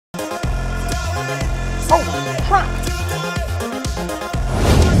Oh, crap!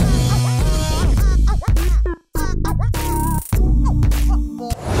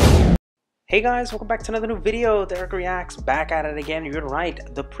 Hey guys, welcome back to another new video. Dereck Reacts, back at it again. You're right,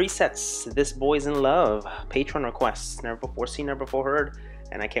 the presets. This boy's in love. Patreon requests, never before seen, never before heard.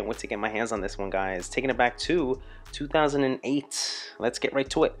 And I can't wait to get my hands on this one, guys. Taking it back to 2008. Let's get right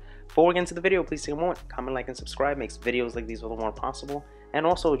to it. Before we get into the video, please take a moment, comment, like, and subscribe. Makes videos like these a little more possible. And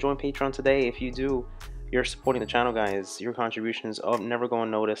also join Patreon today. If you do, you're supporting the channel, guys. Your contributions are never go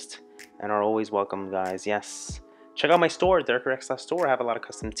unnoticed and are always welcome, guys. Yes. Check out my store, DereckReacts.store. I have a lot of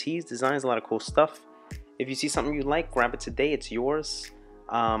custom tees, designs, a lot of cool stuff. If you see something you like, grab it today. It's yours.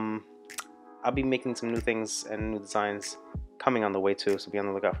 I'll be making some new things and new designs coming on the way too, so be on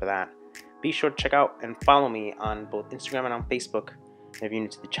the lookout for that. Be sure to check out and follow me on both Instagram and on Facebook. And if you're new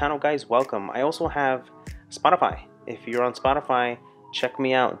to the channel, guys, welcome. I also have Spotify. If you're on Spotify, check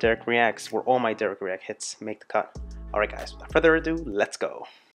me out, Dereck Reacts, where all my Dereck React hits make the cut. Alright guys, without further ado, let's go.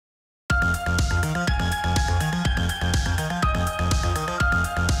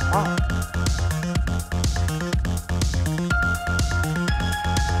 Wow.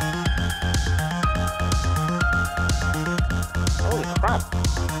 Holy crap.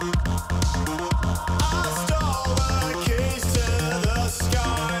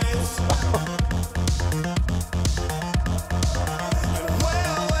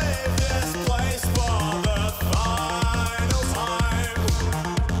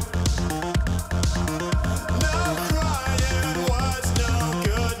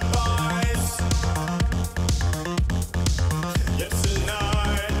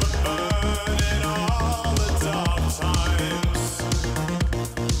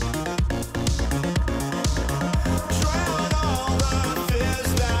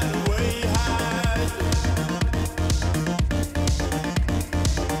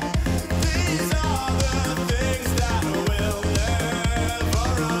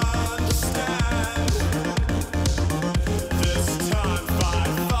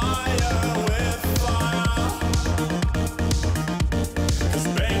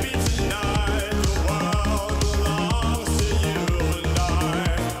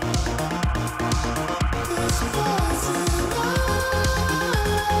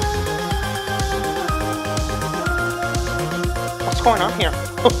 What's going on here?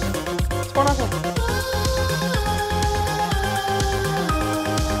 What's going on here?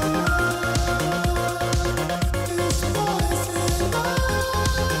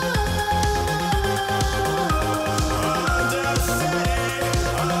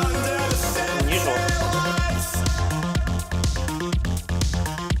 Unusual.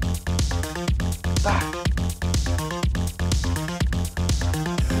 Ah.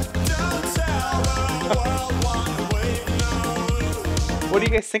 What do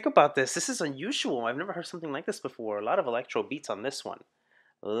you guys think about this? This is unusual. I've never heard something like this before. A lot of electro beats on this one.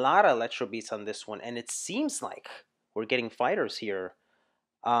 And it seems like we're getting fighters here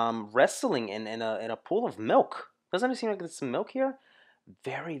wrestling in a pool of milk. Doesn't it seem like there's some milk here?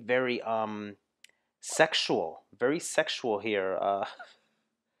 Very, very sexual. Very sexual here.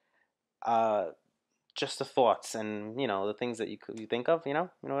 Just the thoughts and, you know, the things that you think of, you know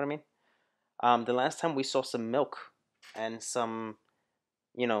what I mean? The last time we saw some milk and some,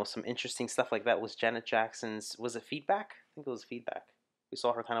 you know, some interesting stuff like that was Janet Jackson's, was it Feedback? I think it was Feedback. We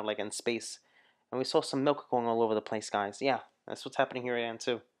saw her kind of like in space, and we saw some milk going all over the place, guys. Yeah, that's what's happening here again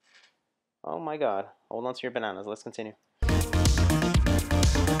too. Oh my god. Hold on to your bananas. Let's continue.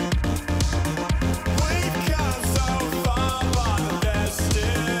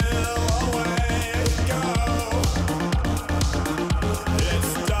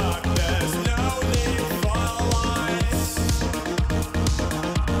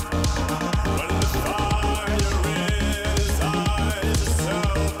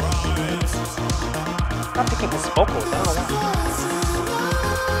 I'm not picking his vocals, I don't know why.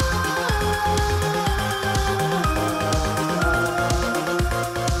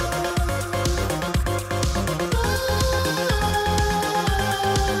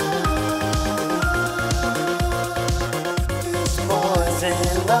 Boys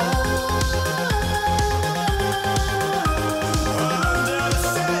in love.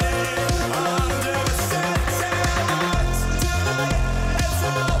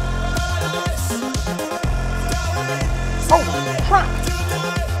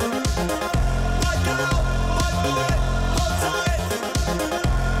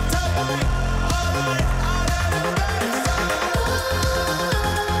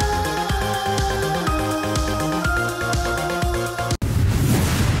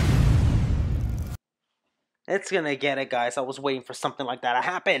 it's gonna get it, guys. I was waiting for something like that to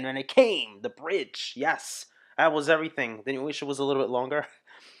happen, and it came. The bridge, yes, that was everything. Didn't you wish it was a little bit longer?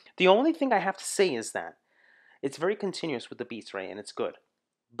 The only thing I have to say is that it's very continuous with the beats, right? And it's good.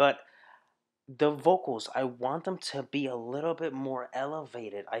 But the vocals, I want them to be a little bit more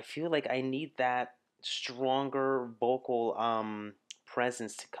elevated. I feel like I need that stronger vocal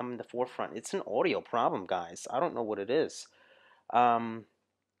presence to come in the forefront. It's an audio problem, guys. I don't know what it is. Um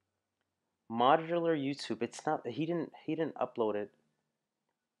Modular YouTube. It's not, he didn't upload it.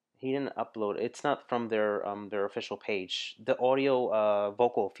 He didn't upload it. It's not from their official page. The audio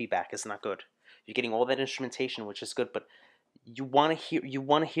vocal feedback is not good. You're getting all that instrumentation, which is good, but you want to hear it.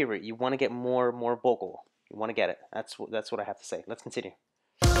 You want to get more vocal. You want to get it. That's what I have to say. Let's continue.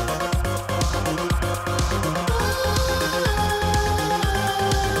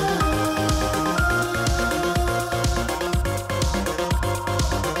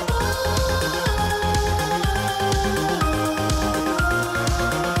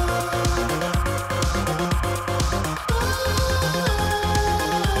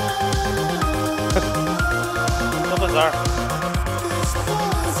 So bizarre.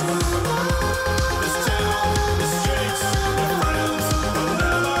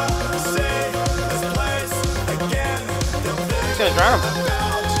 He's gonna drown him.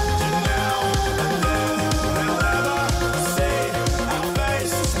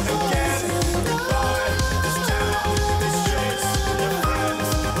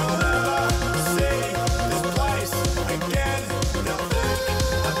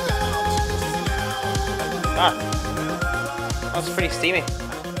 Ah, that was pretty steamy.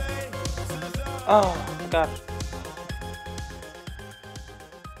 Oh my god,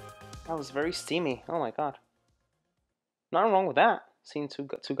 that was very steamy. Oh my god, nothing wrong with that. Seeing two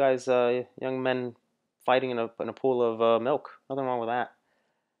guys, young men, fighting in a pool of milk. Nothing wrong with that.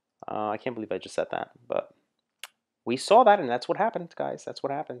 I can't believe I just said that, but we saw that, and that's what happened, guys. That's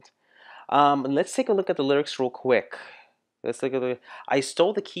what happened. Let's take a look at the lyrics real quick. Let's look at the. I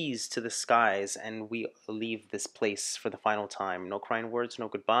stole the keys to the skies, and we leave this place for the final time. No crying words, no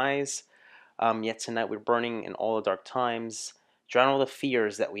goodbyes. Yet tonight we're burning in all the dark times. Drown all the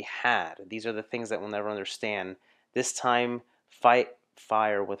fears that we had. These are the things that we'll never understand. This time, fight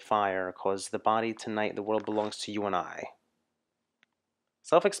fire with fire, cause the body tonight, the world belongs to you and I.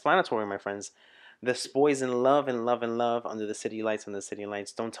 Self-explanatory, my friends. This boy's in love, in love, in love, under the city lights, under the city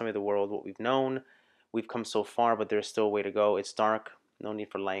lights. Don't tell me the world what we've known. We've come so far, but there's still a way to go. It's dark, no need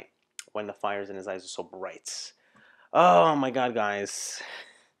for light, when the fires in his eyes are so bright. Oh my god, guys.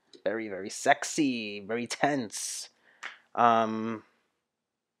 Very, very sexy, very tense.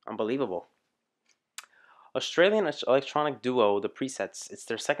 Unbelievable. Australian electronic duo, The Presets. It's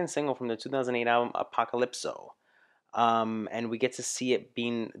their second single from their 2008 album, Apocalypso. And we get to see it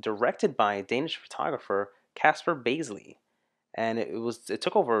being directed by a Danish photographer, Casper Baisley. And it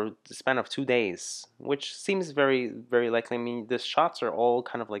took over the span of 2 days, which seems very, very likely. I mean, the shots are all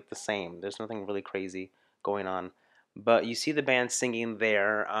kind of like the same. There's nothing really crazy going on. But you see the band singing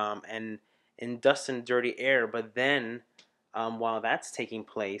there, and in Dust and Dirty Air. But then, while that's taking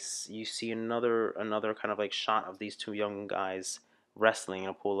place, you see another kind of like shot of these two young guys wrestling in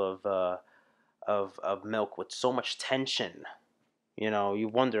a pool of milk with so much tension. You know, you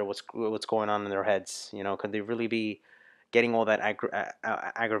wonder what's going on in their heads. You know, could they really be getting all that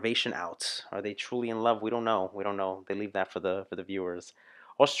aggravation out? Are they truly in love? We don't know. We don't know. They leave that for the viewers.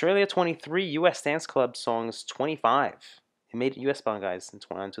 Australia 23, U.S. Dance Club Songs 25. It made it U.S. bound, guys, in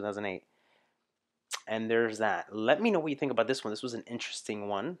 2008. And there's that. Let me know what you think about this one. This was an interesting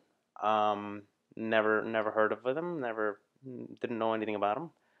one. Never heard of them. Didn't know anything about them.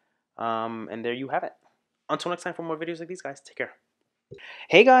 And there you have it. Until next time, for more videos like these, guys, take care.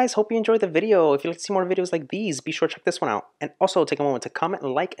 Hey guys, hope you enjoyed the video. If you'd like to see more videos like these, be sure to check this one out. And also take a moment to comment,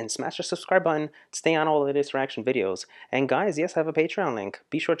 like, and smash the subscribe button to stay on all the latest reaction videos. And guys, yes, I have a Patreon link.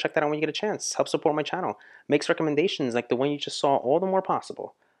 Be sure to check that out when you get a chance. Help support my channel. Makes recommendations like the one you just saw all the more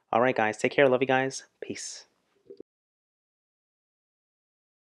possible. Alright guys, take care. Love you guys. Peace.